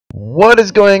What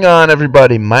is going on,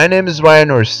 everybody? My name is Ryan,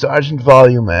 or Sergeant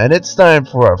Volume, and it's time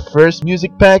for our first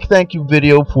music pack thank you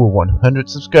video for 100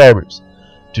 subscribers.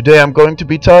 Today I'm going to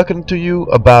be talking to you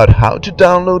about how to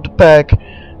download the pack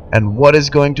and what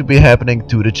is going to be happening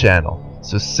to the channel.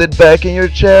 So sit back in your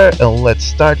chair and let's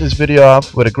start this video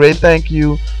off with a great thank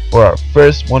you for our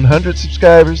first 100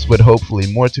 subscribers, with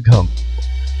hopefully more to come.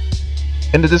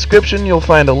 In the description you'll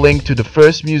find a link to the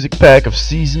first music pack of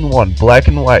Season 1 Black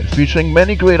and White, featuring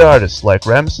many great artists like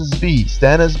Ramses B,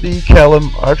 Stannis B,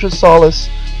 Callum, Archer Solace,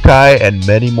 Kai, and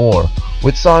many more,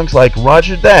 with songs like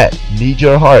Roger That, Need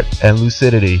Your Heart, and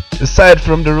Lucidity. Aside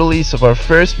from the release of our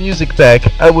first music pack,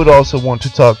 I would also want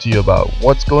to talk to you about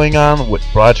what's going on with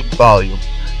ProjectVolume.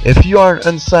 If you are an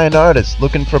unsigned artist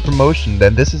looking for promotion,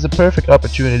 then this is a perfect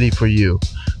opportunity for you.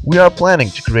 We are planning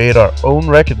to create our own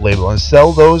record label and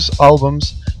sell those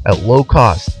albums at low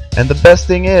cost. And the best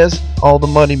thing is, all the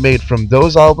money made from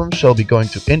those albums shall be going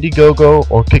to Indiegogo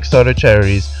or Kickstarter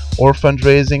charities or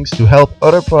fundraisings to help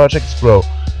other projects grow.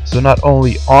 So not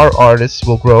only our artists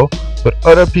will grow, but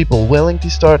other people willing to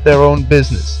start their own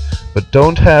business but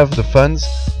don't have the funds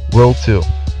will too.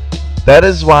 That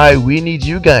is why we need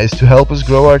you guys to help us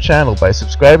grow our channel by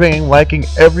subscribing and liking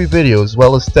every video, as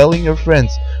well as telling your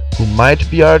friends who might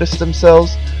be artists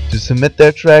themselves to submit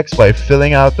their tracks by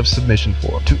filling out the submission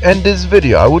form. To end this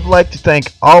video, I would like to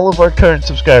thank all of our current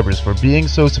subscribers for being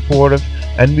so supportive,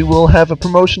 and we will have a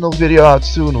promotional video out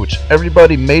soon which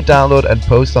everybody may download and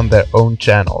post on their own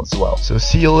channel as well. So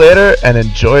see you later and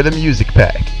enjoy the music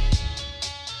pack.